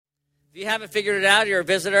If you haven't figured it out, you're a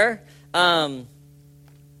visitor.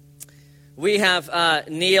 We have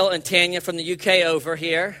Neil and Tanya from the UK over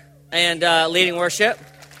here and leading worship.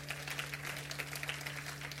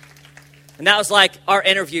 And that was like our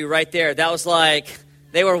interview right there. That was like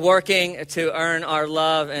they were working to earn our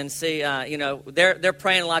love and see, they're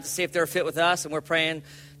praying a lot to see if they're a fit with us, and we're praying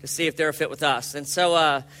to see if they're a fit with us. And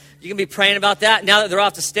so you can be praying about that now that they're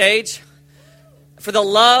off the stage. For the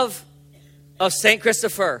love of St.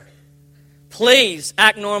 Christopher, please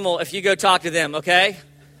act normal if you go talk to them, okay?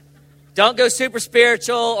 Don't go super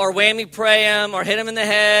spiritual or whammy pray them or hit them in the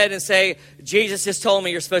head and say, Jesus just told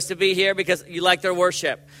me you're supposed to be here because you like their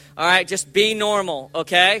worship. All right, just be normal,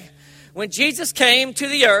 okay? When Jesus came to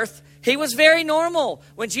the earth, he was very normal.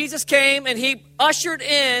 When Jesus came and he ushered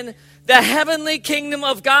in the heavenly kingdom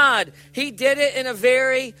of God, he did it in a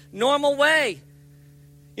very normal way.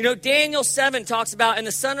 You know, Daniel 7 talks about, and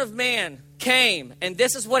the Son of Man came, and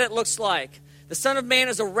this is what it looks like. The Son of Man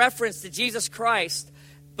is a reference to Jesus Christ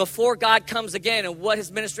before God comes again and what his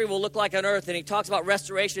ministry will look like on earth. And he talks about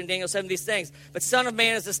restoration in Daniel 7, these things. But Son of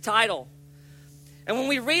Man is his title. And when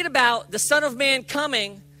we read about the Son of Man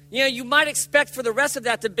coming, you might expect for the rest of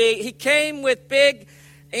that to be, he came with big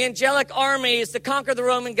angelic armies to conquer the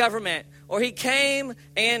Roman government. Or he came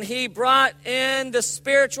and he brought in the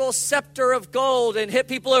spiritual scepter of gold and hit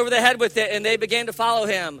people over the head with it, and they began to follow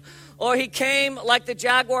him. Or he came like the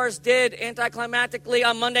Jaguars did anticlimactically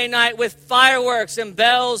on Monday night with fireworks and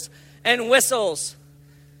bells and whistles.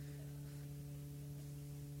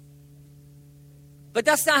 But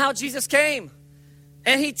that's not how Jesus came.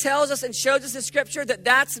 And he tells us and shows us in Scripture that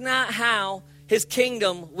that's not how his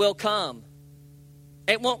kingdom will come.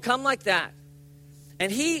 It won't come like that.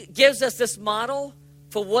 And he gives us this model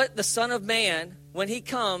for what the Son of Man, when he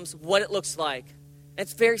comes, what it looks like.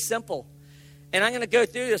 It's very simple. And I'm going to go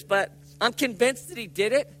through this, but I'm convinced that he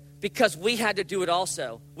did it because we had to do it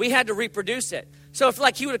also. We had to reproduce it. So if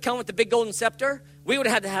like he would have come with the big golden scepter, we would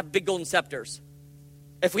have had to have big golden scepters.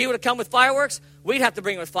 If he would have come with fireworks, we'd have to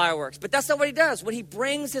bring it with fireworks. But that's not what he does. When he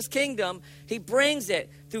brings his kingdom, he brings it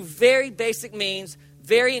through very basic means,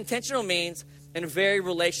 very intentional means, in a very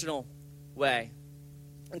relational way.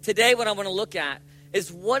 And today what I want to look at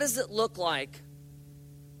is, what does it look like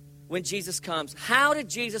when Jesus comes? How did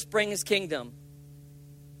Jesus bring his kingdom?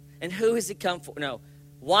 And who has he come for? No.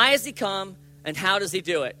 Why has he come, and how does he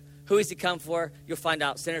do it? Who has he come for? You'll find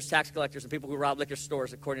out. Sinners, tax collectors, and people who rob liquor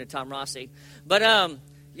stores, according to Tom Rossi. But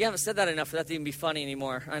you haven't said that enough for that to even be funny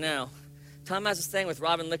anymore. I know. Tom has this thing with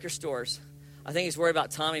robbing liquor stores. I think he's worried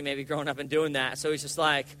about Tommy maybe growing up and doing that. So he's just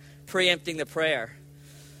like preempting the prayer.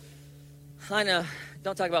 I know.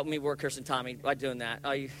 Don't talk about me word cursing Tommy by doing that.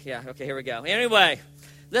 Oh, yeah, okay, here we go. Anyway,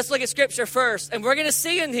 let's look at Scripture first. And we're going to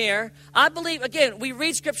see in here, I believe, again, we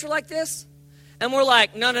read Scripture like this, and we're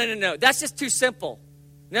like, no. That's just too simple.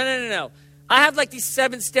 No. I have like these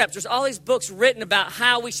 7 steps. There's all these books written about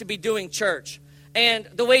how we should be doing church. And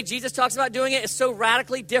the way Jesus talks about doing it is so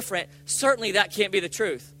radically different. Certainly that can't be the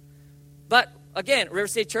truth. But again, River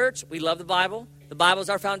City Church, we love the Bible. The Bible is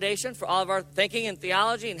our foundation for all of our thinking and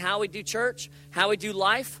theology and how we do church, how we do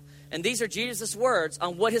life. And these are Jesus' words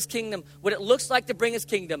on what his kingdom, what it looks like to bring his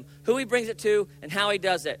kingdom, who he brings it to, and how he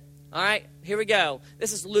does it. All right, here we go.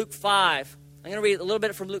 This is Luke 5. I'm going to read a little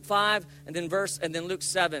bit from Luke 5 and then Luke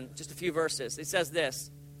 7, just a few verses. It says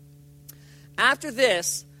this. After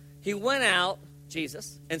this, he went out,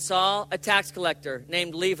 Jesus, and saw a tax collector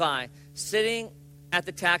named Levi sitting at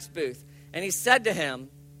the tax booth. And he said to him,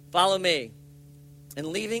 "Follow me." And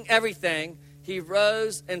leaving everything, he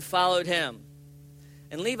rose and followed him.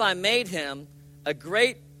 And Levi made him a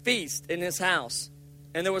great feast in his house.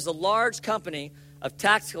 And there was a large company of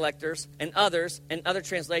tax collectors and others, in other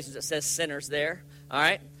translations it says sinners there, all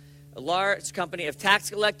right? A large company of tax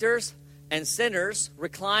collectors and sinners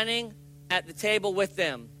reclining at the table with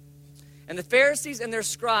them. And the Pharisees and their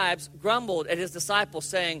scribes grumbled at his disciples,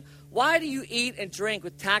 saying, "Why do you eat and drink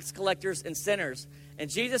with tax collectors and sinners?" And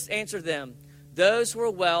Jesus answered them, "Those who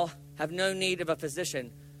are well have no need of a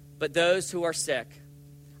physician, but those who are sick.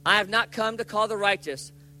 I have not come to call the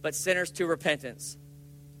righteous, but sinners to repentance."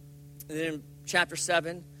 And then in chapter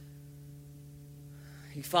 7,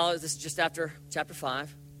 he follows this just after chapter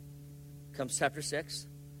 5, comes chapter 6,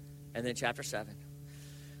 and then chapter 7.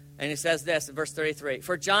 And he says this in verse 33.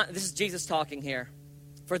 For John, this is Jesus talking here.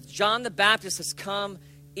 For John the Baptist has come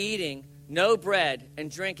eating no bread and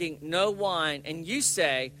drinking no wine, and you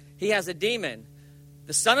say he has a demon.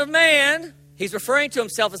 The Son of Man, he's referring to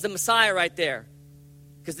himself as the Messiah right there.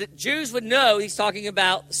 Because the Jews would know he's talking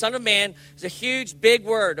about the Son of Man. It's a huge, big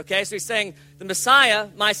word, okay? So he's saying, the Messiah,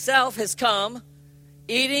 myself, has come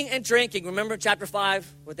eating and drinking. Remember chapter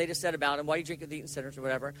 5, what they just said about him, why you drink with eating sinners or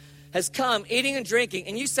whatever, has come eating and drinking.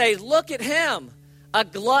 And you say, look at him, a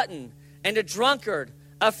glutton and a drunkard,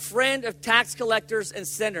 a friend of tax collectors and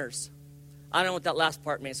sinners. I don't know what that last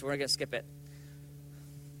part means, so we're going to skip it.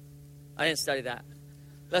 I didn't study that.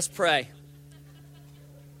 Let's pray.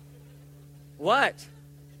 What?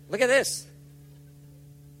 Look at this.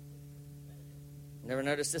 Never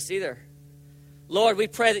noticed this either. Lord, we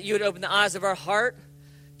pray that you would open the eyes of our heart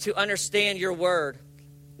to understand your word.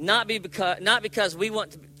 Not because we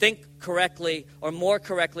want to think correctly or more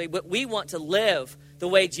correctly, but we want to live the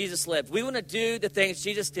way Jesus lived. We want to do the things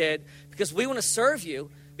Jesus did because we want to serve you,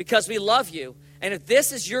 because we love you. And if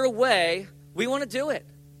this is your way, we want to do it.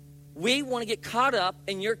 We want to get caught up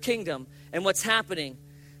in your kingdom and what's happening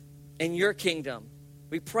in your kingdom.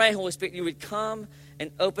 We pray, Holy Spirit, you would come and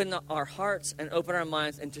open our hearts and open our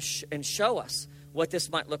minds and show us what this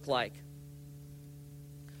might look like.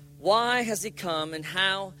 Why has he come and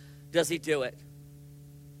how does he do it?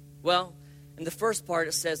 Well, in the first part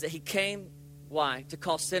it says that he came, why? To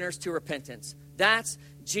call sinners to repentance. That's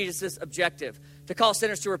Jesus' objective, to call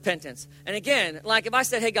sinners to repentance. And again, like if I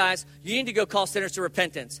said, hey guys, you need to go call sinners to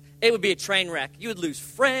repentance, it would be a train wreck. You would lose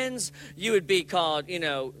friends. You would be called,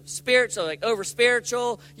 spiritual, like over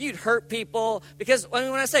spiritual. You'd hurt people. Because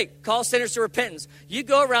when I say call sinners to repentance, you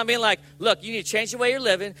go around being like, look, you need to change the way you're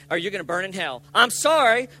living or you're going to burn in hell. I'm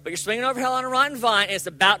sorry, but you're swinging over hell on a rotten vine and it's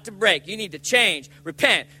about to break. You need to change,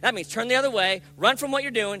 repent. That means turn the other way, run from what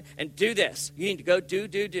you're doing, and do this. You need to go do.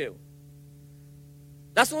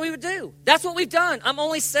 That's what we would do. That's what we've done. I'm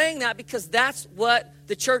only saying that because that's what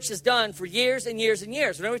the church has done for years and years and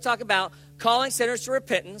years. Whenever we talk about calling sinners to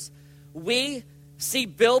repentance, we see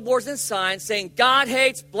billboards and signs saying, God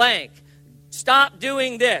hates blank. Stop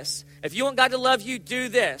doing this. If you want God to love you, do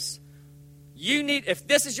this. If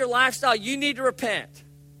this is your lifestyle, you need to repent.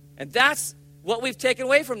 And that's what we've taken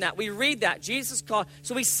away from that. We read that. Jesus called.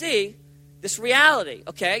 So we see this reality,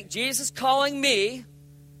 okay? Jesus calling me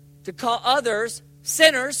to call others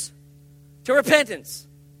sinners to repentance.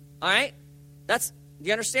 All right? Do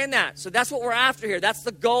you understand that? So that's what we're after here. That's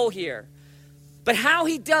the goal here. But how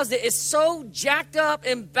he does it is so jacked up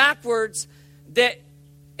and backwards that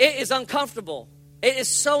it is uncomfortable. It is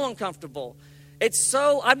so uncomfortable.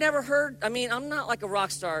 I've never heard, I'm not like a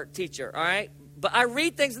rock star teacher, all right? But I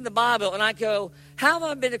read things in the Bible and I go, how have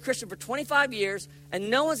I been a Christian for 25 years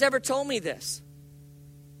and no one's ever told me this?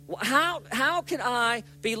 How can I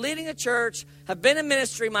be leading a church, have been in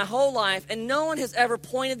ministry my whole life, and no one has ever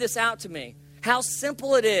pointed this out to me? How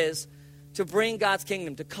simple it is to bring God's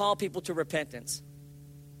kingdom, to call people to repentance.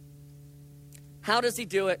 How does he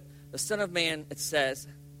do it? The Son of Man, it says,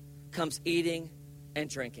 comes eating and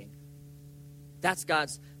drinking. That's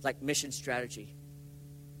God's mission strategy.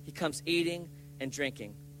 He comes eating and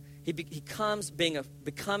drinking. He comes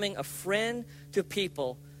becoming a friend to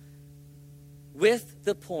people with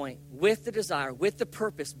the point, with the desire, with the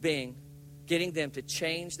purpose being getting them to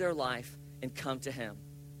change their life and come to him.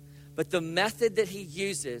 But the method that he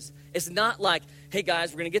uses is not like, hey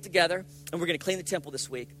guys, we're going to get together and we're going to clean the temple this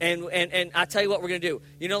week. And I tell you what we're going to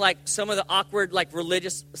do. Like some of the awkward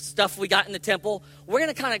religious stuff we got in the temple, we're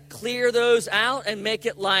going to kind of clear those out and make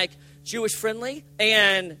it Jewish friendly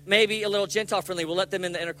and maybe a little Gentile friendly. We'll let them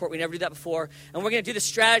in the inner court. We never did that before. And we're going to do the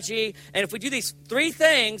strategy. And if we do these 3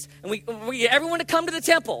 things and we get everyone to come to the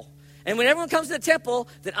temple, and when everyone comes to the temple,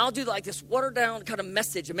 then I'll do this watered down kind of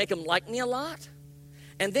message and make them like me a lot.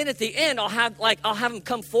 And then at the end, I'll have them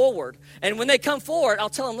come forward. And when they come forward, I'll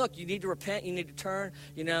tell them, look, you need to repent, you need to turn,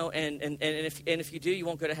 and if you do, you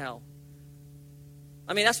won't go to hell.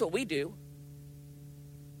 That's what we do.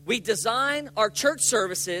 We design our church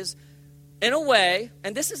services in a way,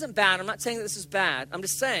 and this isn't bad. I'm not saying that this is bad. I'm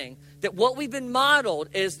just saying that what we've been modeled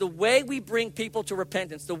is the way we bring people to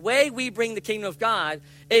repentance. The way we bring the kingdom of God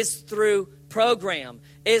is through program,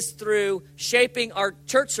 is through shaping our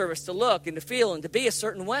church service to look and to feel and to be a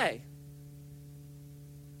certain way.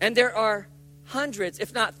 And there are hundreds,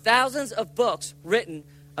 if not thousands of books written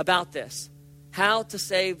about this, how to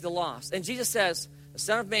save the lost. And Jesus says, the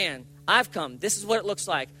Son of Man, I've come. This is what it looks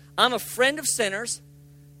like. I'm a friend of sinners,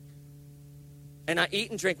 and I eat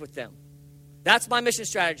and drink with them. That's my mission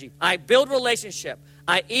strategy. I build relationship.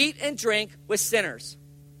 I eat and drink with sinners.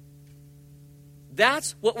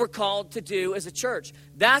 That's what we're called to do as a church.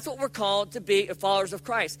 That's what we're called to be followers of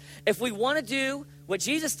Christ. If we want to do what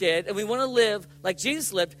Jesus did and we want to live like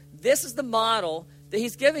Jesus lived, this is the model that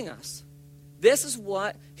he's giving us. This is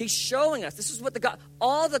what he's showing us. This is what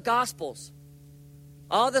all the Gospels,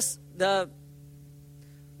 the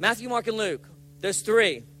Matthew, Mark, and Luke, those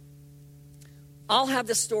 3, I'll have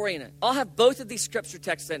this story in it. I'll have both of these scripture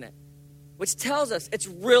texts in it, which tells us it's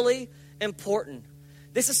really important.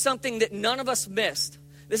 This is something that none of us missed.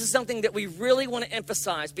 This is something that we really want to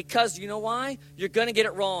emphasize because you know why? You're going to get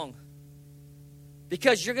it wrong.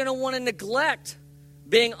 Because you're going to want to neglect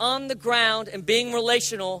being on the ground and being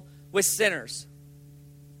relational with sinners.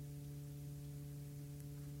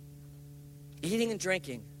 Eating and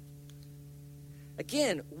drinking.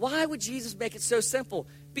 Again, why would Jesus make it so simple?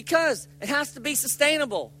 Because it has to be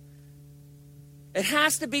sustainable. It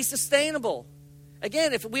has to be sustainable.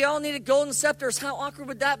 Again, if we all needed golden scepters, how awkward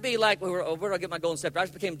would that be? Like, where do I get my golden scepter? I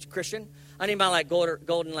just became a Christian. I need my like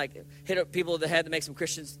golden like hit up people in the head to make some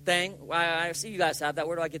Christians thing. I see you guys have that.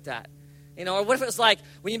 Where do I get that? You know, or what if it was like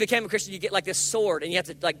when you became a Christian, you get like this sword and you have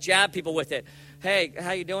to like jab people with it. Hey,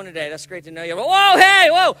 how you doing today? That's great to know you. Whoa, hey,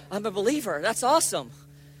 whoa! I'm a believer. That's awesome.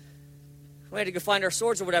 We had to go find our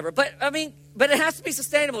swords or whatever. But it has to be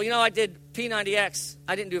sustainable. You know, I did P90X.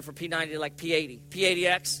 I didn't do it for P90, I did like P80.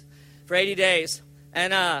 P80X for 80 days.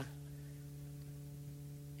 And I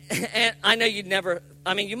know you'd never,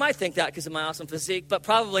 you might think that because of my awesome physique, but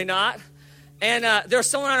probably not. And there's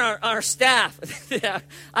someone on our staff.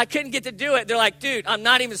 I couldn't get to do it. They're like, dude, I'm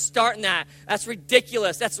not even starting that. That's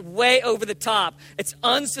ridiculous. That's way over the top. It's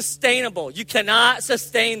unsustainable. You cannot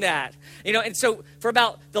sustain that. You know, and so for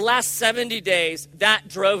about the last 70 days, that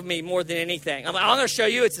drove me more than anything. I'm going to show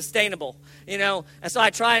you it's sustainable, you know. And so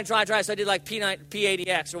I try. So I did like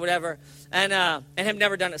P80X or whatever. And have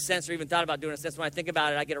never done it since or even thought about doing it since. When I think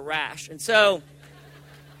about it, I get a rash. And so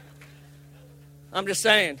I'm just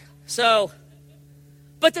saying.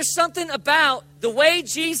 But there's something about the way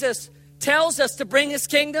Jesus tells us to bring his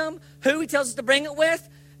kingdom, who he tells us to bring it with,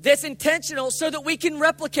 that's intentional so that we can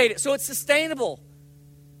replicate it, so it's sustainable.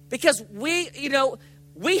 Because we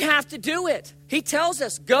have to do it. He tells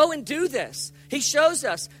us, go and do this. He shows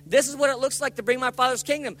us, this is what it looks like to bring my Father's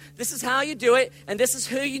kingdom. This is how you do it, and this is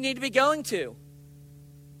who you need to be going to.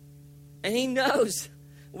 And he knows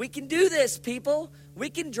we can do this, people. We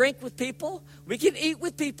can drink with people. We can eat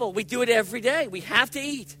with people. We do it every day. We have to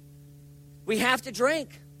eat. We have to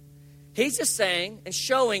drink. He's just saying and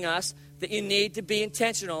showing us that you need to be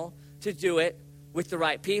intentional to do it with the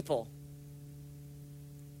right people.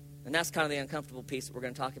 And that's kind of the uncomfortable piece that we're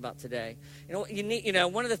going to talk about today.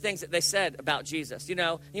 One of the things that they said about Jesus, you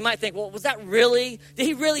might think, well, did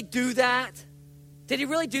he really do that? Did he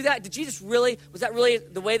really do that? Was that really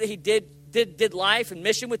the way that he did life and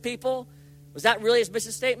mission with people? Was that really his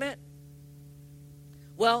mission statement?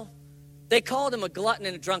 Well, they called him a glutton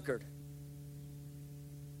and a drunkard.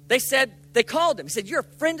 They called him. He said, you're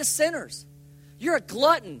a friend of sinners. You're a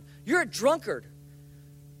glutton. You're a drunkard.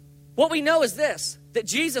 What we know is this, that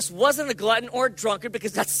Jesus wasn't a glutton or a drunkard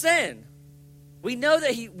because that's sin. We know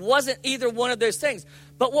that he wasn't either one of those things.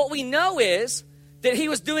 But what we know is that he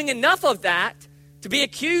was doing enough of that to be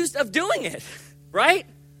accused of doing it, right?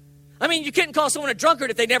 You couldn't call someone a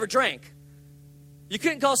drunkard if they never drank. You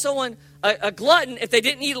couldn't call someone a glutton if they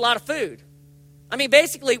didn't eat a lot of food.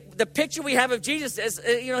 Basically, the picture we have of Jesus is,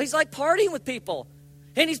 he's like partying with people.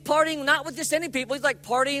 And he's partying not with just any people. He's like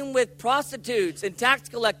partying with prostitutes and tax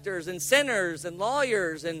collectors and sinners and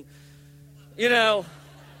lawyers and,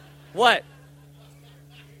 what?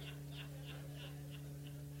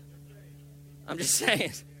 I'm just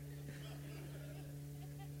saying.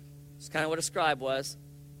 It's kind of what a scribe was.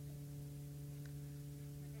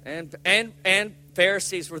 And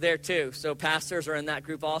Pharisees were there too. So pastors are in that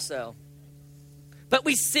group also. But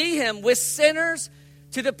we see him with sinners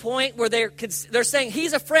to the point where they're saying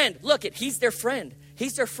he's a friend. Look, he's their friend.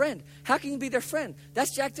 He's their friend. How can you be their friend?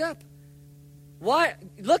 That's jacked up. Why?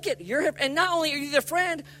 Look, and not only are you their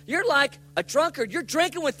friend, you're like a drunkard. You're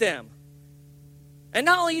drinking with them. And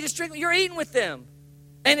not only you just drink, you're eating with them.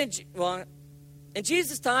 And in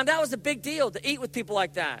Jesus' time, that was a big deal to eat with people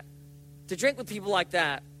like that, to drink with people like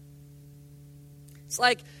that. It's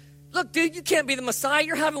like, look, dude, you can't be the Messiah.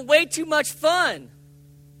 You're having way too much fun.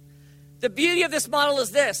 The beauty of this model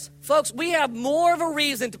is this. Folks, we have more of a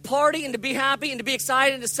reason to party and to be happy and to be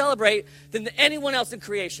excited and to celebrate than anyone else in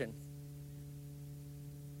creation.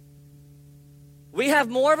 We have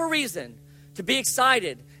more of a reason to be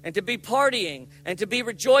excited and to be partying and to be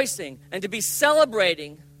rejoicing and to be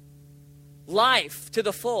celebrating life to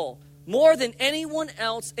the full more than anyone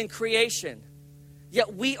else in creation.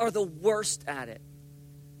 Yet we are the worst at it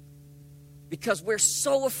because we're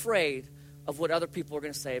so afraid of what other people are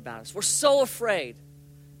going to say about us. We're so afraid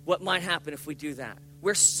what might happen if we do that.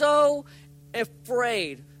 We're so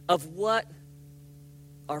afraid of what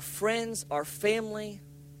our friends, our family,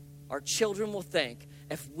 our children will think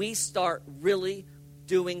if we start really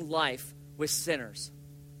doing life with sinners,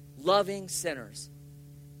 loving sinners.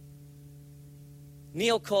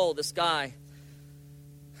 Neil Cole, this guy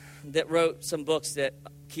that wrote some books that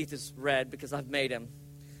Keith has read because I've made him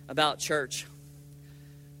about church,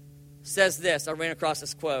 says this. I ran across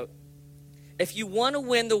this quote. If you want to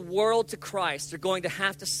win the world to Christ, you're going to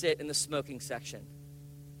have to sit in the smoking section.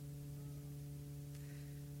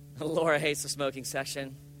 Laura hates the smoking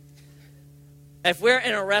section. If we're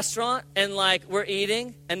in a restaurant and like we're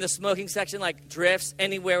eating and the smoking section like drifts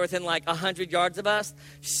anywhere within like 100 yards of us,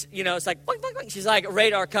 you know, it's like, boing, boing, boing. She's like,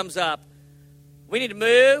 radar comes up. We need to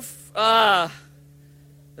move.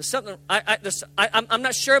 There's something, I'm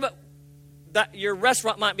not sure, but that your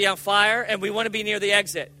restaurant might be on fire and we want to be near the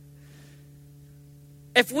exit.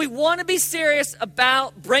 If we want to be serious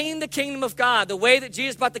about bringing the kingdom of God, the way that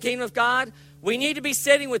Jesus brought the kingdom of God, we need to be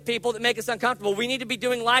sitting with people that make us uncomfortable. We need to be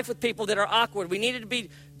doing life with people that are awkward. We need to be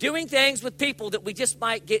doing things with people that we just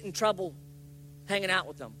might get in trouble hanging out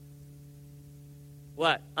with them.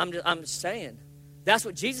 What? I'm just saying. That's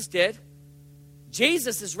what Jesus did.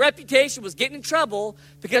 Jesus' reputation was getting in trouble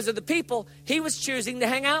because of the people he was choosing to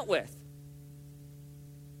hang out with.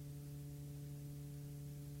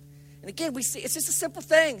 And again, we see it's just a simple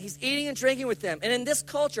thing. He's eating and drinking with them. And in this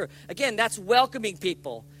culture, again, that's welcoming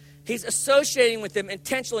people. He's associating with them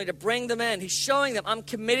intentionally to bring them in. He's showing them, I'm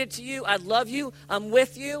committed to you. I love you. I'm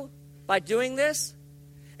with you by doing this.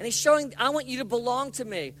 And he's showing, I want you to belong to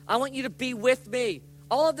me. I want you to be with me.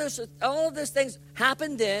 All of those things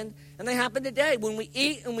happened then, and they happen today. When we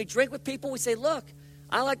eat and we drink with people, we say, look,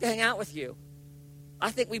 I like to hang out with you.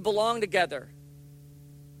 I think we belong together.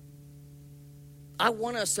 I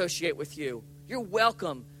want to associate with you. You're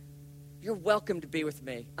welcome. You're welcome to be with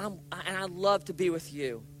me. And I love to be with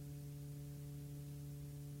you.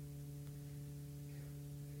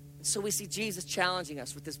 So we see Jesus challenging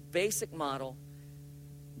us with this basic model,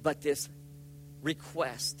 but this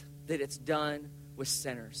request that it's done with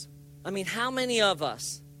sinners. I mean, how many of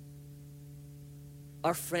us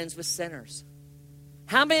are friends with sinners?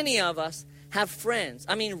 How many of us have friends,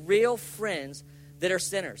 I mean real friends that are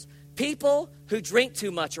sinners? People who drink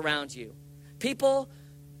too much around you. People,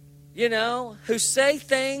 you know, who say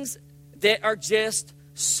things that are just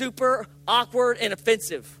super awkward and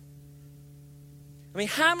offensive. I mean,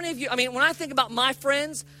 how many of you, when I think about my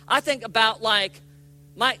friends, I think about like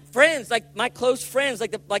my friends, like my close friends,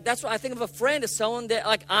 like that's what I think of a friend as someone that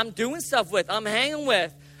like I'm doing stuff with, I'm hanging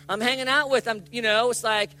with, I'm hanging out with, it's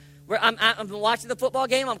like I'm watching the football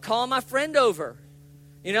game, I'm calling my friend over.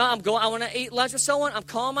 You know, I want to eat lunch with someone, I'm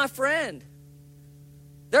calling my friend.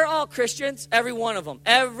 They're all Christians, every one of them,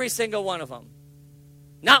 every single one of them.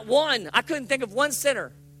 Not one, I couldn't think of one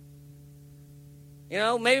sinner. You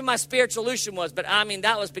know, maybe my spiritual solution was, but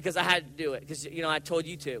that was because I had to do it, because, I told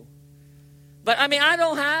you to. But, I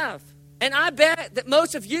don't have, and I bet that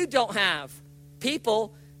most of you don't have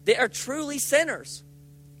people that are truly sinners,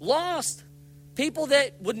 lost, people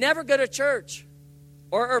that would never go to church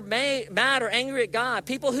or are mad or angry at God,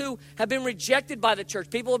 people who have been rejected by the church,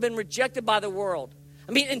 people who have been rejected by the world.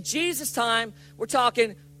 In Jesus' time, we're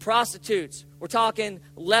talking prostitutes. We're talking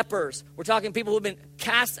lepers. We're talking people who've been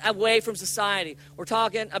cast away from society. We're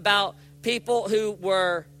talking about people who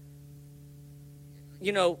were,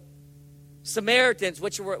 Samaritans,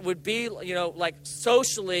 which would be, like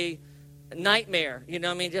socially a nightmare.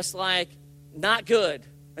 Just like not good.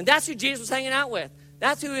 And that's who Jesus was hanging out with.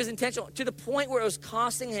 That's who he was intentional, to the point where it was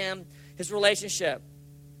costing him his relationship.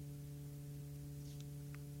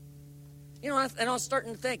 And I was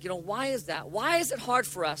starting to think, why is that? Why is it hard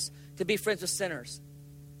for us to be friends with sinners?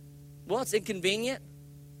 Well, it's inconvenient.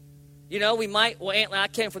 We might, Antley, I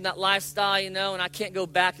came from that lifestyle, and I can't go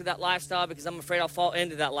back to that lifestyle because I'm afraid I'll fall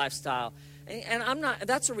into that lifestyle. And I'm not,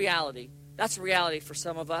 that's a reality. That's a reality for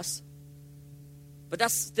some of us. But that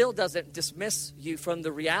still doesn't dismiss you from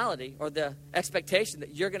the reality or the expectation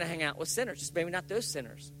that you're going to hang out with sinners, just maybe not those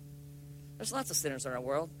sinners. There's lots of sinners in our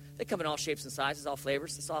world. They come in all shapes and sizes, all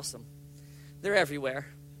flavors. It's awesome. They're everywhere.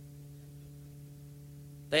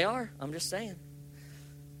 They are. I'm just saying.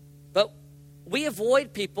 But we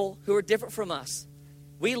avoid people who are different from us.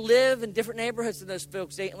 We live in different neighborhoods than those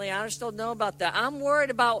folks. Antley, I just don't know about that. I'm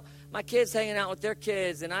worried about my kids hanging out with their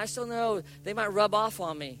kids, and I still know they might rub off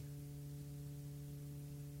on me.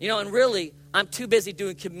 And really, I'm too busy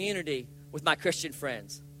doing community with my Christian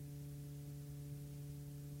friends.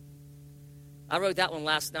 I wrote that one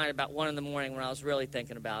last night about 1 a.m. when I was really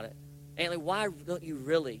thinking about it. Antley, why don't you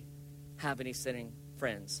really have any sinning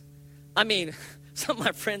friends? Some of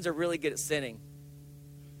my friends are really good at sinning.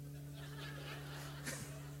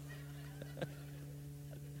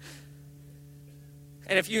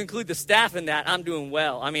 And if you include the staff in that, I'm doing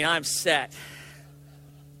well. I'm set.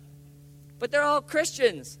 But they're all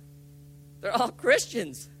Christians. They're all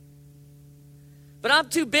Christians. But I'm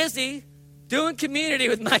too busy doing community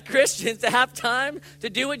with my Christians to have time to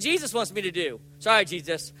do what Jesus wants me to do. Sorry,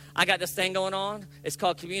 Jesus. I got this thing going on. It's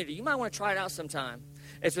called community. You might want to try it out sometime.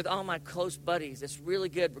 It's with all my close buddies. It's really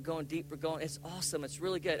good. We're going deep. It's awesome. It's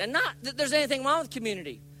really good. And not that there's anything wrong with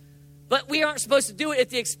community. But we aren't supposed to do it at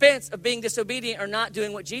the expense of being disobedient or not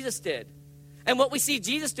doing what Jesus did. And what we see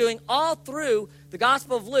Jesus doing all through the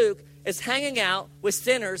Gospel of Luke is hanging out with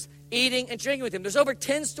sinners, eating and drinking with him. There's over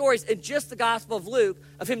 10 stories in just the Gospel of Luke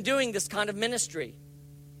of him doing this kind of ministry.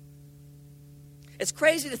 It's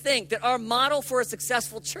crazy to think that our model for a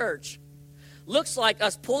successful church looks like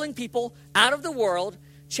us pulling people out of the world,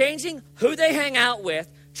 changing who they hang out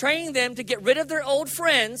with, training them to get rid of their old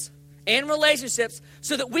friends and relationships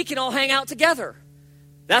so that we can all hang out together.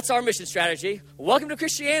 That's our mission strategy. Welcome to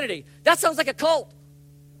Christianity. That sounds like a cult.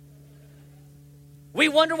 We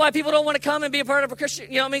wonder why people don't want to come and be a part of a Christian,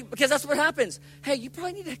 because that's what happens. Hey, you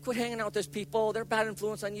probably need to quit hanging out with those people. They're a bad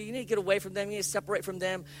influence on you. You need to get away from them. You need to separate from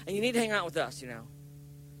them. And you need to hang out with us,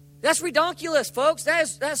 That's redonkulous, folks.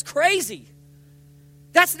 That's crazy.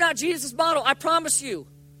 That's not Jesus' model. I promise you.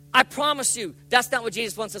 That's not what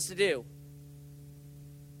Jesus wants us to do.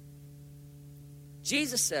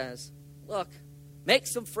 Jesus says, look, make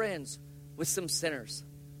some friends with some sinners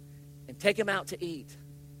and take them out to eat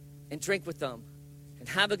and drink with them and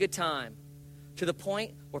have a good time to the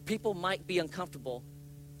point where people might be uncomfortable.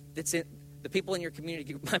 The people in your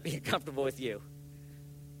community might be uncomfortable with you.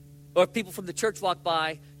 Or if people from the church walk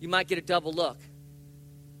by, you might get a double look.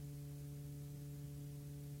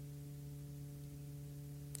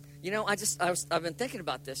 I've been thinking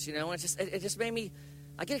about this, and it just made me,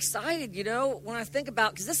 I get excited, when I think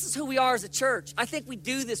about, because this is who we are as a church. I think we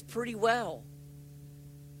do this pretty well.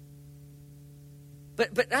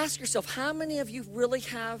 But ask yourself, how many of you really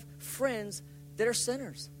have friends that are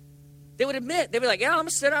sinners? They would admit, they'd be like, yeah, I'm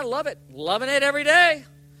a sinner, I love it. Loving it every day.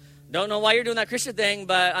 Don't know why you're doing that Christian thing,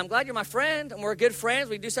 but I'm glad you're my friend, and we're good friends.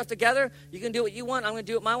 We do stuff together. You can do what you want, I'm going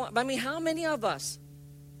to do what I want. But how many of us?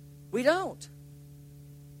 We don't.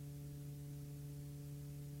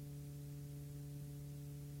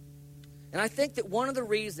 And I think that one of the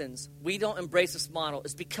reasons we don't embrace this model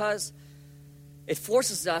is because it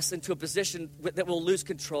forces us into a position that we'll lose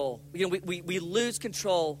control. We lose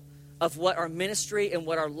control of what our ministry and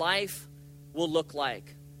what our life will look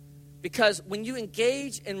like. Because when you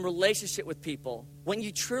engage in relationship with people, when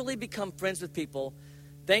you truly become friends with people,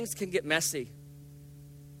 things can get messy.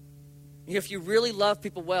 If you really love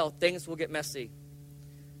people well, things will get messy.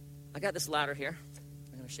 I got this ladder here.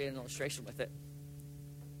 I'm going to show you an illustration with it.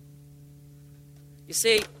 You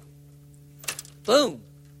see, boom.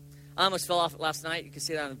 I almost fell off it last night. You can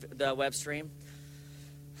see that on the web stream.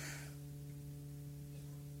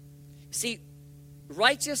 See,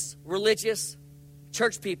 righteous, religious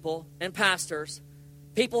church people and pastors,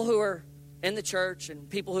 people who are in the church and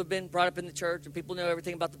people who have been brought up in the church and people who know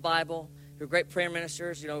everything about the Bible, who are great prayer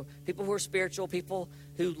ministers, people who are spiritual, people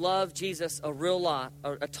who love Jesus a real lot,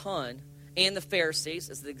 or a ton, and the Pharisees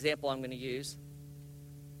is the example I'm going to use.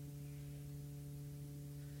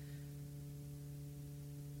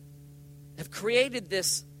 Have created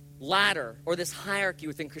this ladder or this hierarchy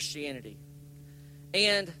within Christianity.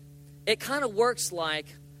 And it kind of works like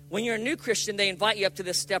when you're a new Christian, they invite you up to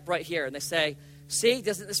this step right here. And they say, see,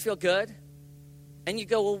 doesn't this feel good? And you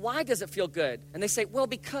go, well, why does it feel good? And they say, well,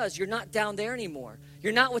 because you're not down there anymore.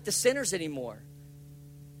 You're not with the sinners anymore.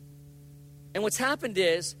 And what's happened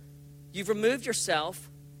is you've removed yourself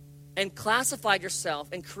and classified yourself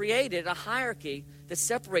and created a hierarchy that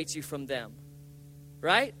separates you from them.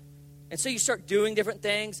 Right? And so you start doing different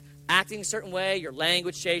things, acting a certain way. Your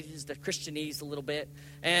language changes to Christianese a little bit.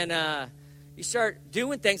 And you start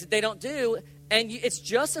doing things that they don't do. And it's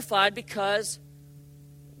justified because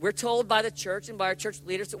we're told by the church and by our church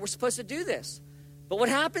leaders that we're supposed to do this. But what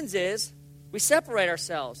happens is we separate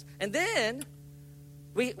ourselves. And then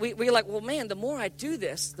we're like, well, man, the more I do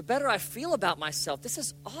this, the better I feel about myself. This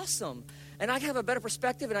is awesome. And I have a better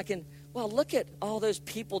perspective, and I can, well, look at all those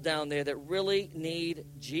people down there that really need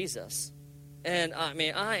Jesus. And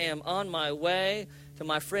I am on my way to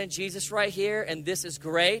my friend Jesus right here, and this is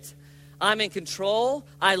great. I'm in control.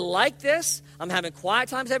 I like this. I'm having quiet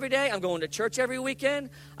times every day. I'm going to church every weekend.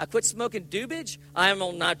 I quit smoking doobage. I'm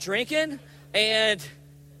not drinking. And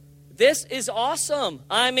this is awesome.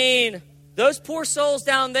 Those poor souls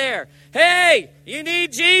down there. Hey, you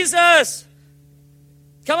need Jesus.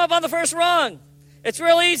 Come up on the first rung. It's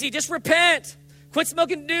real easy. Just repent. Quit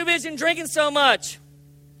smoking doobage and drinking so much.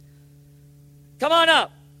 Come on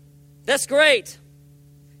up. That's great.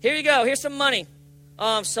 Here you go. Here's some money.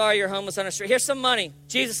 Oh, I'm sorry you're homeless on the street. Here's some money.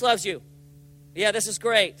 Jesus loves you. Yeah, this is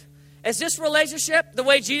great. Is this relationship the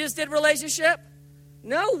way Jesus did relationship?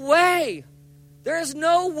 No way. There is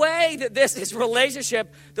no way that this is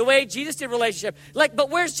relationship the way Jesus did relationship. Like, but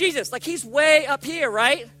where's Jesus? Like, he's way up here,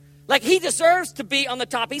 right? Like, he deserves to be on the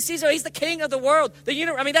top. He's the king of the world, the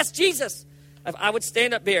universe. I mean, that's Jesus. I would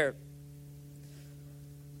stand up here.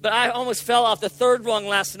 But I almost fell off the third rung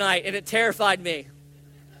last night, and it terrified me.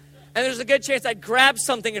 And there's a good chance I'd grab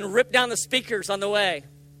something and rip down the speakers on the way.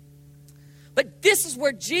 But this is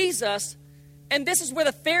where Jesus, and this is where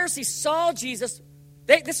the Pharisees saw Jesus.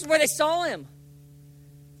 This is where they saw him.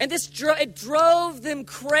 And it drove them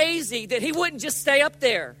crazy that he wouldn't just stay up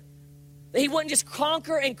there. That he wouldn't just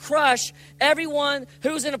conquer and crush everyone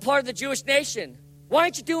who's in a part of the Jewish nation. Why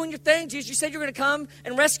aren't you doing your thing, Jesus? You said you were going to come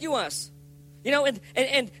and rescue us. You know,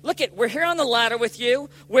 and look we're here on the ladder with you.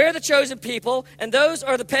 We're the chosen people, and those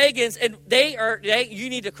are the pagans, and you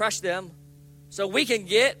need to crush them so we can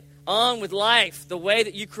get on with life the way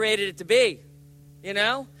that you created it to be. You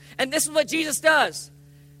know? And this is what Jesus does.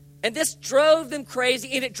 And this drove them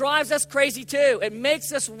crazy, and it drives us crazy too. It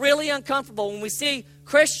makes us really uncomfortable when we see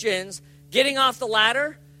Christians getting off the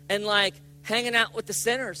ladder and like hanging out with the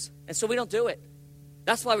sinners. And so we don't do it.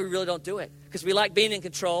 That's why we really don't do it. Because we like being in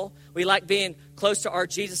control. We like being close to our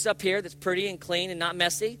Jesus up here that's pretty and clean and not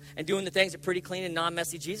messy, and doing the things that pretty, clean, and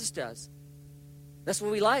non-messy Jesus does. That's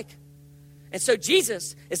what we like. And so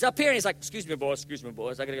Jesus is up here, and he's like, excuse me, boys,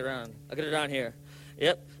 I got to get around. I got to get around here.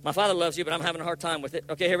 Yep, my Father loves you, but I'm having a hard time with it.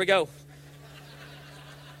 Okay, here we go.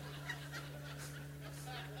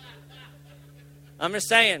 I'm just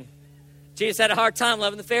saying, Jesus had a hard time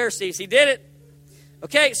loving the Pharisees. He did it.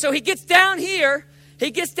 Okay, so he gets down here.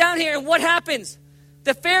 And what happens?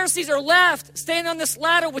 The Pharisees are left standing on this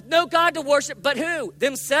ladder with no God to worship, but who?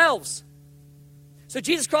 Themselves. So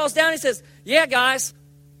Jesus crawls down and he says, yeah, guys,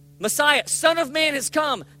 Messiah, Son of Man has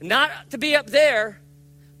come, not to be up there,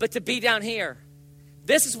 but to be down here.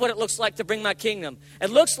 This is what it looks like to bring my kingdom. It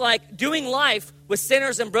looks like doing life with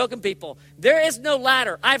sinners and broken people. There is no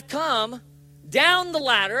ladder. I've come down the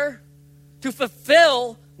ladder to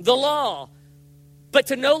fulfill the law, but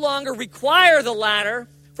to no longer require the ladder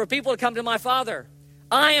for people to come to my Father.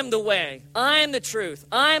 I am the way. I am the truth.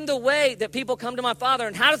 I am the way that people come to my Father.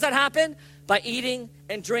 And how does that happen? By eating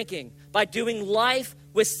and drinking, by doing life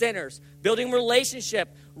with sinners, building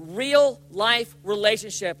relationship, real life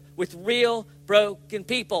relationship with real broken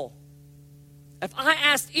people. If I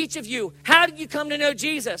asked each of you, how did you come to know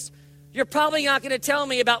Jesus? You're probably not going to tell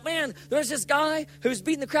me about, man, there's this guy who's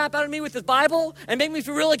beating the crap out of me with his Bible and made me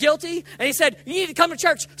feel really guilty. And he said, you need to come to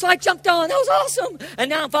church. So I jumped on. That was awesome. And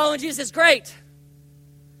now I'm following Jesus. It's great.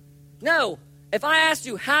 No. If I asked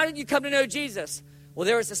you, how did you come to know Jesus? Well,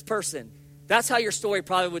 there was this person. That's how your story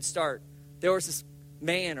probably would start. There was this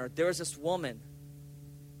man or there was this woman.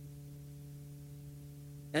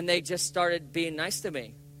 And they just started being nice to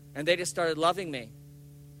me. And they just started loving me.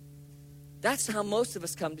 That's how most of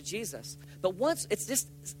us come to Jesus. But once it's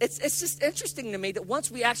just interesting to me that once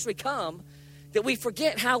we actually come, that we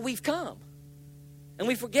forget how we've come. And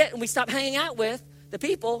we forget and we stop hanging out with the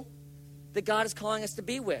people that God is calling us to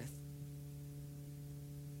be with.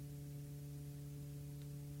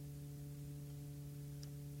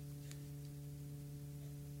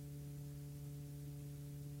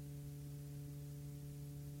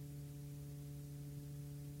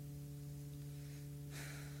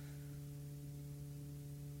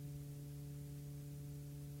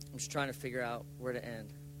 I'm just trying to figure out where to end.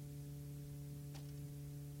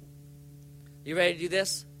 You ready to do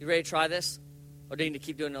this? You ready to try this? Or do you need to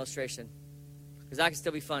keep doing an illustration? Because I can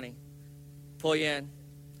still be funny. Pull you in.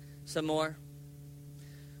 Some more.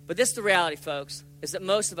 But this is the reality, folks, is that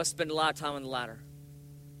most of us spend a lot of time on the ladder.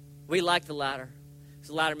 We like the ladder. Because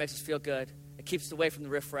the ladder makes us feel good. It keeps us away from the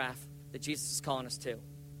riffraff that Jesus is calling us to.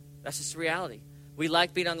 That's just the reality. We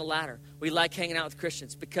like being on the ladder. We like hanging out with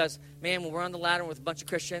Christians because, man, when we're on the ladder with a bunch of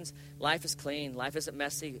Christians, life is clean. Life isn't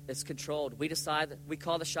messy. It's controlled. We decide, we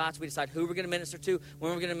call the shots. We decide who we're going to minister to,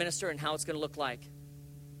 when we're going to minister, and how it's going to look like.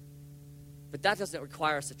 But that doesn't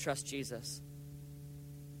require us to trust Jesus.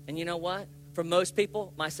 And you know what? For most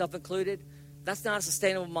people, myself included, that's not a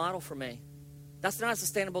sustainable model for me. That's not a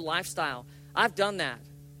sustainable lifestyle. I've done that,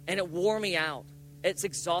 and it wore me out. It's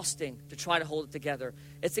exhausting to try to hold it together.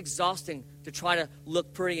 It's exhausting to try to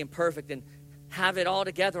look pretty and perfect and have it all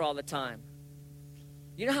together all the time.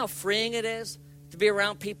 You know how freeing it is to be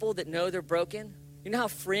around people that know they're broken? You know how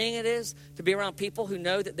freeing it is to be around people who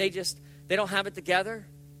know that they don't have it together?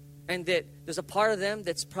 And that there's a part of them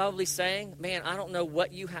that's probably saying, man, I don't know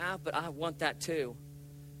what you have, but I want that too.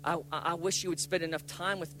 I wish you would spend enough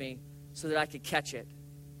time with me so that I could catch it.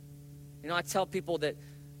 You know, I tell people that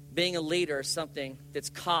being a leader is something that's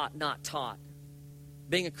caught, not taught.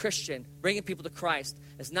 Being a Christian, bringing people to Christ,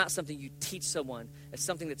 is not something you teach someone. It's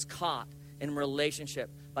something that's caught in a relationship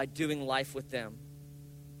by doing life with them.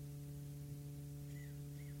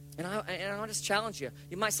 And I'll just challenge you.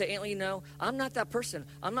 You might say, Antley, you know, I'm not that person.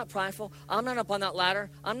 I'm not prideful. I'm not up on that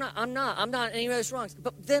ladder. I'm not any of those wrongs.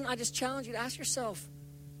 But then I just challenge you to ask yourself,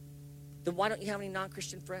 then why don't you have any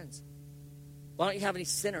non-Christian friends? Why don't you have any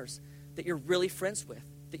sinners that you're really friends with,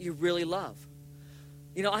 that you really love?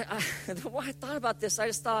 You know, when I thought about this, I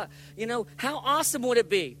just thought, you know, how awesome would it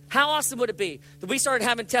be? How awesome would it be that we started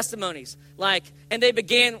having testimonies, like, and they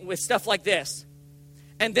began with stuff like this.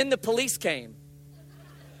 And then the police came.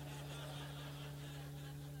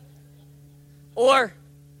 Or,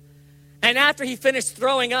 and after he finished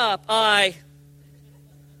throwing up,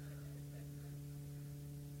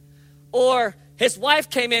 or his wife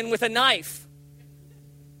came in with a knife.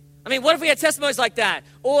 I mean, what if we had testimonies like that?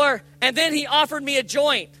 Or, and then he offered me a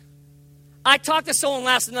joint. I talked to someone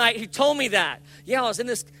last night who told me that. Yeah, I was in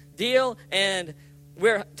this deal, and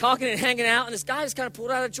we're talking and hanging out, and this guy just kind of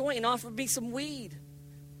pulled out a joint and offered me some weed.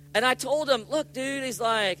 And I told him, look, dude, he's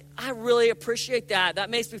like, I really appreciate that. That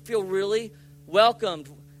makes me feel really welcomed,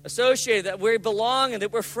 associated, that we belong and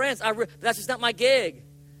that we're friends. That's just not my gig,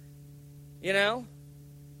 you know?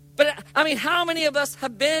 But, I mean, how many of us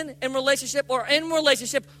have been in relationship or in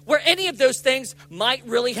relationship where any of those things might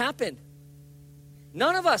really happen?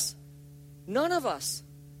 None of us. None of us.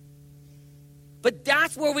 But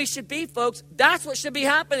that's where we should be, folks. That's what should be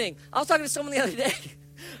happening. I was talking to someone the other day.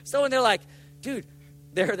 They're like, dude,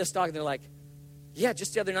 they heard this talk, and they're like, yeah,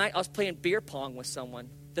 just the other night I was playing beer pong with someone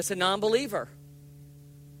that's a non-believer.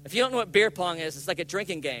 If you don't know what beer pong is, it's like a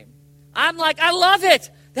drinking game. I'm like, I love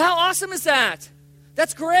it. How awesome is that?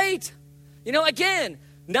 That's great. You know, again,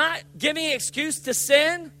 not giving an excuse to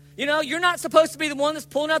sin. You know, you're not supposed to be the one that's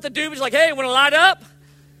pulling out the doobage like, hey, want to light up?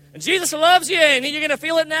 And Jesus loves you, and you're going to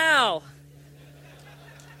feel it now.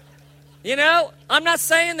 You know, I'm not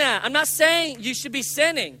saying that. I'm not saying you should be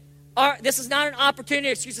sinning. This is not an opportunity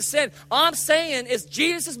or excuse to sin. All I'm saying is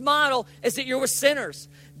Jesus' model is that you're with sinners.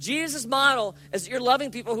 Jesus' model is that you're loving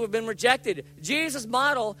people who have been rejected. Jesus'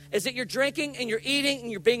 model is that you're drinking and you're eating and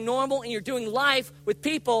you're being normal and you're doing life with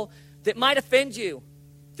people that might offend you,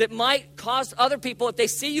 that might cause other people, if they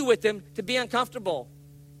see you with them, to be uncomfortable.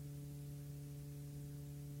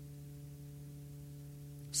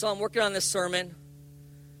 So I'm working on this sermon,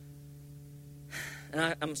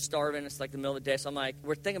 and I'm starving. It's like the middle of the day, so I'm like,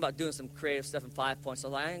 we're thinking about doing some creative stuff in 5 Points. So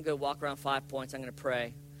I'm like, I'm going to go walk around 5 Points. I'm going to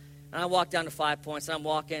pray. And I walk down to 5 Points, and I'm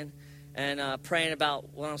walking and praying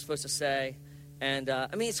about what I'm supposed to say. And,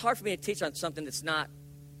 I mean, it's hard for me to teach on something that's not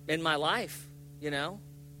in my life, you know?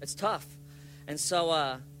 It's tough. And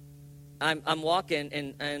so I'm walking,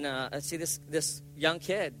 and I see this young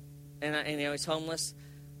kid, and you know, he's homeless.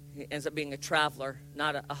 He ends up being a traveler,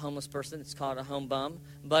 not a homeless person. It's called a home bum.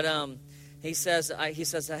 But he says,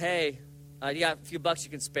 hey, you got a few bucks you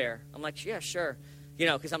can spare? I'm like, yeah, sure. You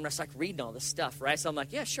know, because I'm just like reading all this stuff, right? So I'm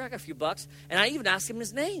like, yeah, sure, I got a few bucks. And I even asked him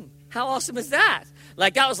his name. How awesome is that?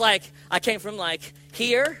 Like, that was like, I came from like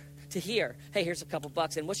here to here. Hey, here's a couple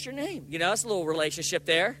bucks. And what's your name? You know, it's a little relationship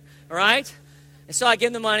there, all right? And so I give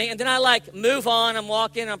him the money. And then I like move on. I'm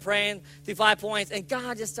walking, I'm praying through 5 Points. And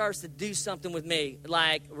God just starts to do something with me,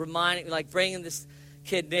 like reminding, like bringing this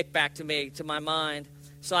kid Nick back to me, to my mind.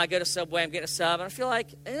 So I go to Subway, I'm getting a sub. And I feel like,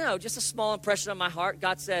 you know, just a small impression on my heart.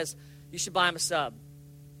 God says, you should buy him a sub.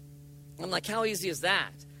 I'm like, how easy is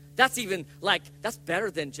that? That's even, like, that's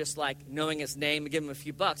better than just, like, knowing his name and giving him a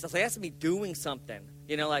few bucks. I was like, that's me doing something,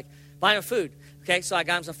 you know, like, buying him food. Okay, so I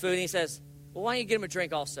got him some food, and he says, well, why don't you get him a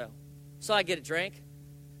drink also? So I get a drink,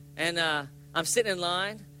 and I'm sitting in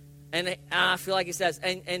line, and I feel like he says,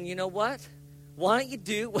 and you know what? Why don't you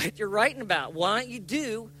do what you're writing about? Why don't you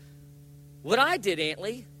do what I did,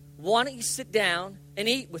 Antley? Why don't you sit down and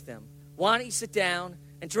eat with them? Why don't you sit down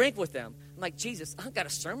and drink with them? I'm like, Jesus, I've got a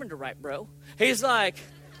sermon to write, bro. He's like,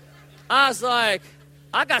 I was like,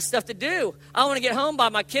 I got stuff to do. I want to get home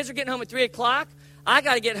my kids are getting home at 3 o'clock. I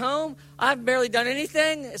got to get home. I've barely done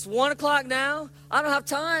anything. It's 1 o'clock now. I don't have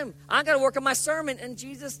time. I got to work on my sermon. And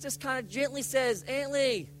Jesus just kind of gently says,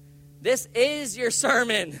 Antley, this is your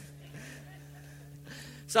sermon.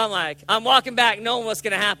 So I'm like, I'm walking back knowing what's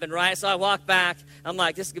going to happen, right? So I walk back. I'm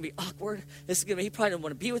like, this is going to be awkward. He probably didn't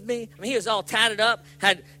want to be with me. I mean, he was all tatted up,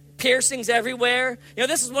 had piercings everywhere. You know,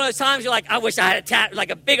 this is one of those times you're like, I wish I had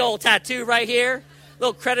like a big old tattoo right here.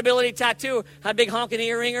 Little credibility tattoo. Had a big honking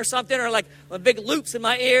earring or something, or like big loops in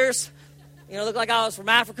my ears. You know, look like I was from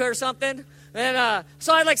Africa or something. And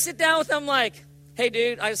so I like sit down with him like, hey,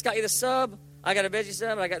 dude, I just got you the sub. I got a veggie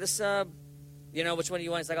sub. I got this sub. You know, which one do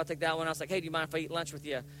you want? He's like, I'll take that one. I was like, hey, do you mind if I eat lunch with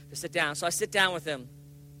you? To sit down. So I sit down with him.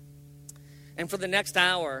 And for the next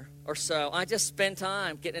hour or so, I just spend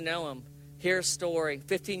time getting to know him. Hear a story.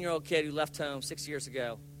 15-year-old kid who left home 6 years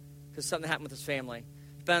ago because something happened with his family.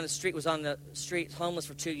 Was on the street, homeless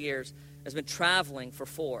for 2 years. Has been traveling for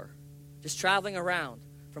 4. Just traveling around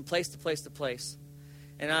from place to place to place.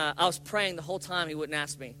 And I was praying the whole time he wouldn't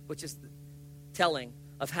ask me, which is telling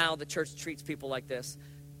of how the church treats people like this.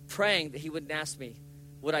 Praying that he wouldn't ask me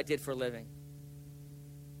what I did for a living.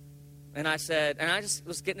 And I said, and I just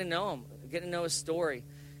was getting to know him, getting to know his story,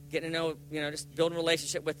 getting to know, just building a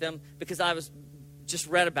relationship with him because I was just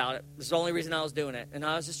read about it. This is the only reason I was doing it. And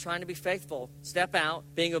I was just trying to be faithful, step out,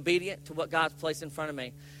 being obedient to what God's placed in front of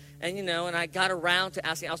me. And, and I got around to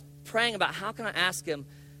asking, I was praying about how can I ask him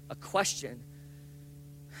a question,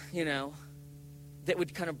 that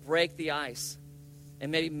would kind of break the ice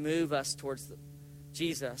and maybe move us towards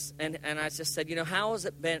Jesus. And I just said, how has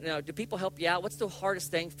it been? Do people help you out? What's the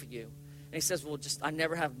hardest thing for you? And he says, well, I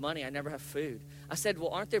never have money. I never have food. I said, well,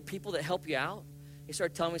 aren't there people that help you out? He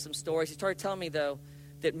started telling me some stories. He started telling me, though,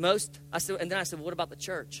 that and then I said, well, what about the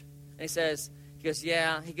church? And he goes,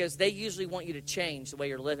 yeah. He goes, they usually want you to change the way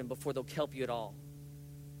you're living before they'll help you at all.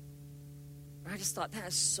 And I just thought, that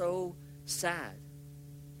is so sad.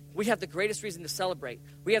 We have the greatest reason to celebrate.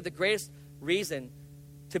 We have the greatest reason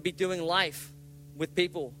to be doing life with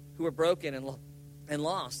people who are broken and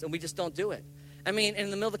lost, and we just don't do it. I mean, in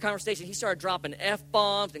the middle of the conversation, he started dropping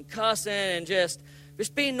F-bombs and cussing and just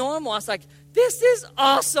being normal. I was like, this is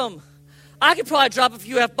awesome. I could probably drop a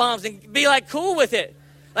few F-bombs and be like cool with it.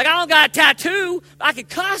 Like, I don't got a tattoo. I could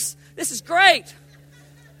cuss. This is great.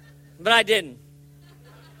 But I didn't.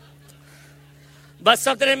 But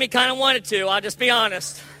something in me kind of wanted to. I'll just be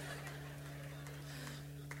honest.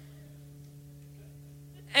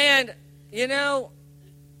 And,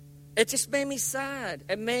 it just made me sad.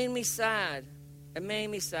 It made me sad.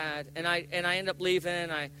 And I ended up leaving.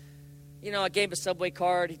 I gave him a Subway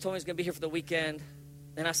card. He told me he was going to be here for the weekend.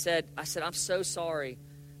 And I said, I'm so sorry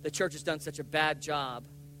the church has done such a bad job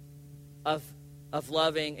of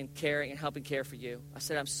loving and caring and helping care for you. I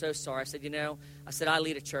said, I'm so sorry. I said, I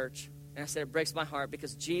lead a church. And I said, it breaks my heart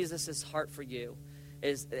because Jesus' heart for you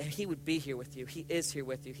is that he would be here with you. He is here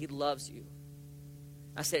with you. He loves you.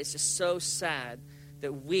 I said, it's just so sad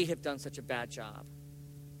that we have done such a bad job.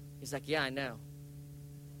 He's like, yeah, I know.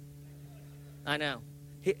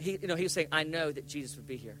 He was saying, I know that Jesus would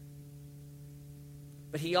be here.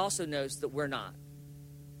 But he also knows that we're not.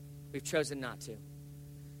 We've chosen not to.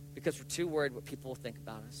 Because we're too worried what people will think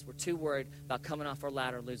about us. We're too worried about coming off our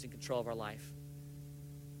ladder and losing control of our life.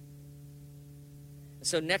 And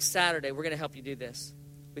so next Saturday, we're going to help you do this.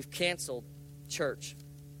 We've canceled church.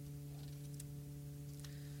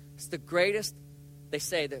 It's the greatest, they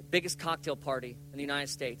say, the biggest cocktail party in the United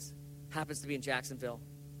States happens to be in Jacksonville.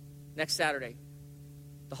 Next Saturday.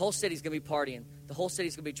 The whole city's going to be partying. The whole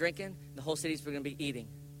city's going to be drinking. And the whole city's going to be eating.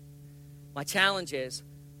 My challenge is,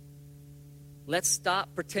 let's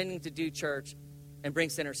stop pretending to do church and bring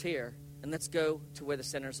sinners here. And let's go to where the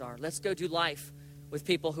sinners are. Let's go do life with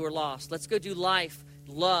people who are lost. Let's go do life,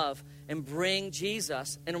 love, and bring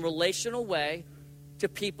Jesus in a relational way to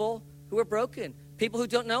people who are broken. People who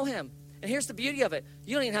don't know him. And here's the beauty of it.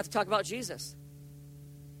 You don't even have to talk about Jesus.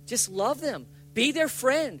 Just love them. Be their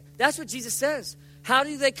friend. That's what Jesus says. How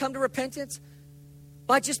do they come to repentance?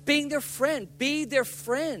 By just being their friend. Be their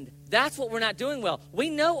friend. That's what we're not doing well.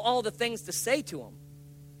 We know all the things to say to them.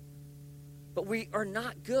 But we are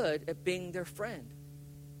not good at being their friend.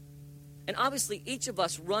 And obviously, each of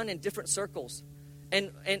us run in different circles.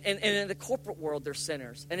 And in the corporate world, they're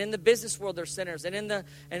sinners. And in the business world, they're sinners. And in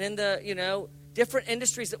the different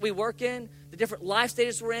industries that we work in, the different life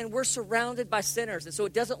stages we're in, we're surrounded by sinners. And so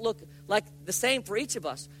it doesn't look like the same for each of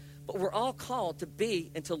us. But we're all called to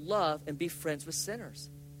be and to love and be friends with sinners.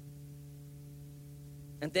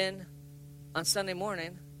 And then on Sunday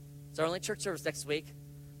morning, it's our only church service next week.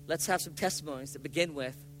 Let's have some testimonies to begin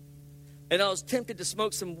with. And I was tempted to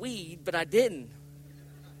smoke some weed, but I didn't.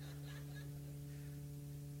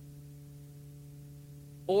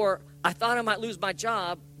 Or I thought I might lose my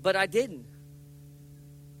job, but I didn't.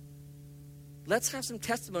 Let's have some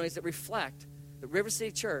testimonies that reflect that River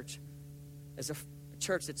City Church is a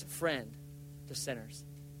church that's a friend to sinners.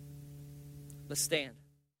 Let's stand.